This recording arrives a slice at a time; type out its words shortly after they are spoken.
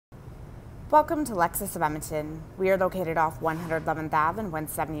Welcome to Lexus of Edmonton. We are located off 111th Ave and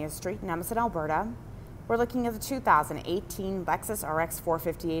 170th Street in Edmonton, Alberta. We're looking at the 2018 Lexus RX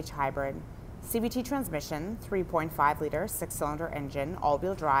 450h Hybrid. CVT transmission, 3.5-liter, 6-cylinder engine,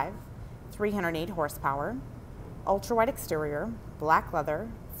 all-wheel drive, 308 horsepower, ultra-wide exterior, black leather,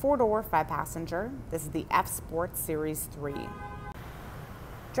 4-door, 5-passenger. This is the F Sport Series 3.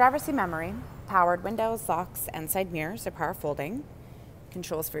 Driver seat memory, powered windows, locks, and side mirrors are power folding.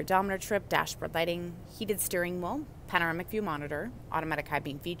 Controls for your odometer trip, dashboard lighting, heated steering wheel, panoramic view monitor, automatic high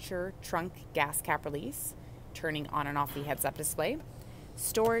beam feature, trunk gas cap release, turning on and off the heads-up display,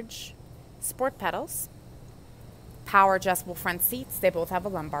 storage, sport pedals, power adjustable front seats. They both have a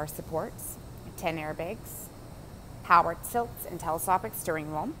lumbar support, 10 airbags, power tilts and telescopic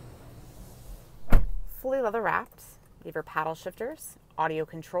steering wheel, fully leather wrapped. You have your paddle shifters, audio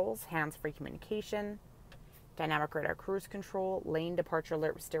controls, hands-free communication, dynamic radar cruise control, lane departure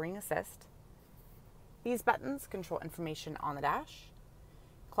alert steering assist. These buttons control information on the dash.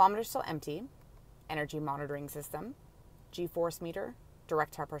 Kilometers still empty, energy monitoring system, G-force meter,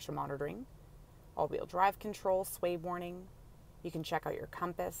 direct tire pressure monitoring, all-wheel drive control, sway warning. You can check out your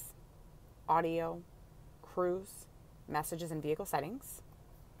compass, audio, cruise, messages, and vehicle settings.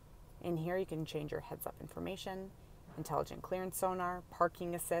 In here you can change your heads-up information, intelligent clearance sonar,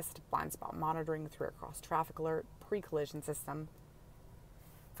 parking assist, blind spot monitoring, through or cross traffic alert, pre-collision system.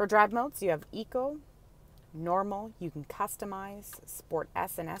 For drive modes, you have Eco, Normal, you can customize, Sport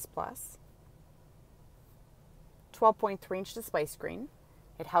S and S+. 12.3-inch display screen.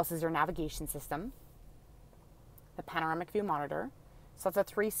 It houses your navigation system, the panoramic view monitor. So it's a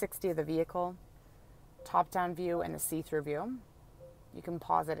 360 of the vehicle, top-down view, and the see-through view. You can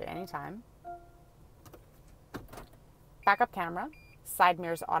pause it at any time. Backup camera, side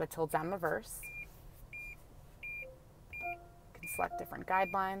mirrors auto tilt down reverse. You can select different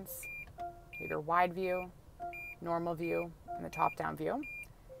guidelines, your wide view, normal view, and the top down view.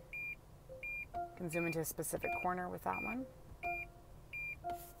 You can zoom into a specific corner with that one.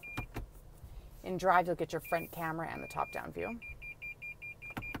 In drive, you'll get your front camera and the top down view.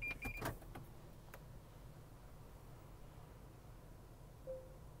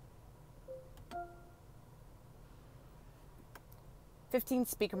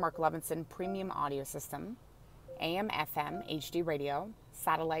 Speaker Mark Levinson premium audio system, AM, FM, HD radio,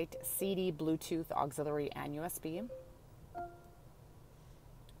 satellite, CD, Bluetooth, auxiliary, and USB.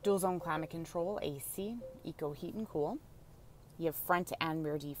 Dual zone climate control, AC, Eco heat and cool. You have front and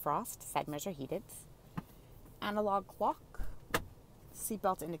rear defrost, side mirrors are heated. Analog clock,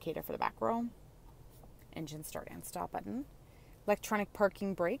 seatbelt indicator for the back row, engine start and stop button, electronic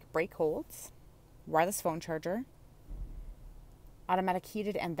parking brake, brake holds, wireless phone charger, automatic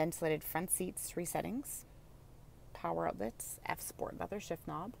heated and ventilated front seats, 3 settings, power outlets, F Sport leather shift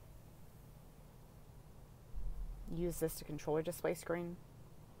knob. Use this to control your display screen.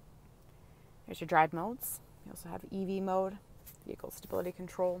 There's your drive modes. You also have EV mode, vehicle stability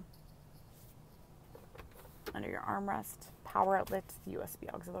control. Under your armrest, power outlet, the USB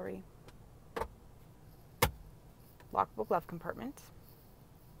auxiliary. Lockable glove compartment.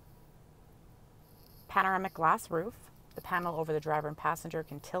 Panoramic glass roof. The panel over the driver and passenger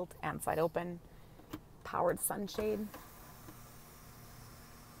can tilt and slide open. Powered sunshade.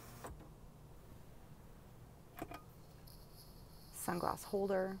 Sunglass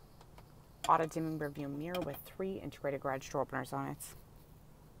holder. Auto dimming rearview mirror with 3 integrated garage door openers on it.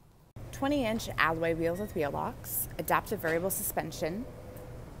 20-inch alloy wheels with wheel locks. Adaptive variable suspension.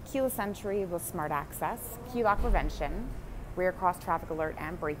 Keyless entry with smart access. Key lock prevention. Rear cross traffic alert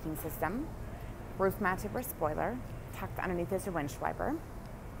and braking system. Roof mounted rear spoiler. Tucked underneath is a windshield wiper.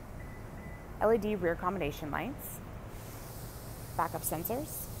 LED rear combination lights. Backup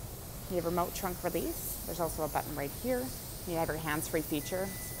sensors. You have remote trunk release. There's also a button right here. You have your hands-free feature.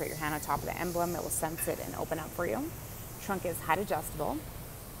 So put your hand on top of the emblem. It will sense it and open up for you. Trunk is height adjustable.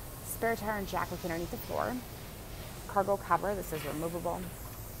 Spare tire and jack look underneath the floor. Cargo cover. This is removable.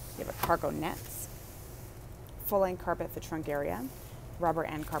 You have a cargo net. Full-length carpet for the trunk area. Rubber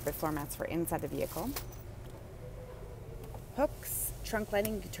and carpet floor mats for inside the vehicle. Hooks, trunk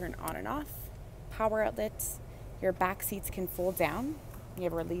lighting you can turn on and off, power outlets. Your back seats can fold down. You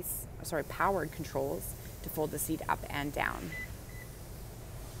have powered controls to fold the seat up and down.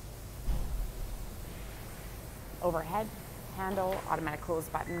 Overhead handle, automatic close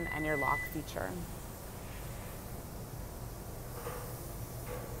button, and your lock feature.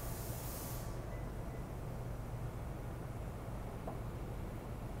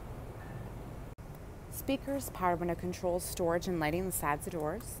 Speakers, power window controls, storage and lighting on the sides of the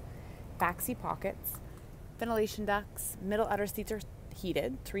doors, backseat pockets, ventilation ducts, middle outer seats are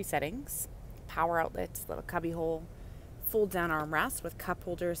heated, 3 settings, power outlets, little cubby hole, fold down armrest with cup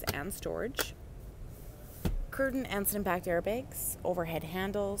holders and storage, curtain and impact airbags, overhead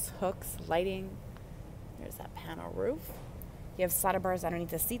handles, hooks, lighting. There's that panel roof. You have slider bars underneath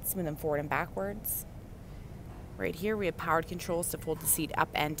the seat, smooth them forward and backwards. Right here we have powered controls to fold the seat up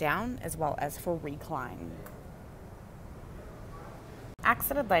and down, as well as for recline.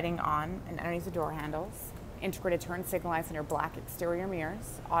 Accented lighting on and underneath the door handles. Integrated turn signal lights under black exterior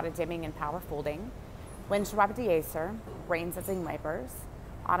mirrors, auto dimming and power folding, windshield wiper deicer, rain sensing wipers,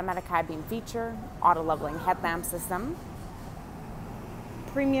 automatic high beam feature, auto leveling headlamp system,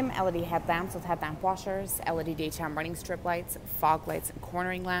 premium LED headlamps with headlamp washers, LED daytime running strip lights, fog lights and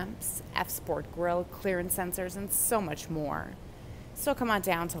cornering lamps, F-Sport grille, clearance sensors, and so much more. So come on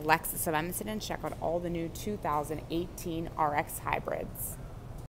down to Lexus of Edmonton and check out all the new 2018 RX hybrids.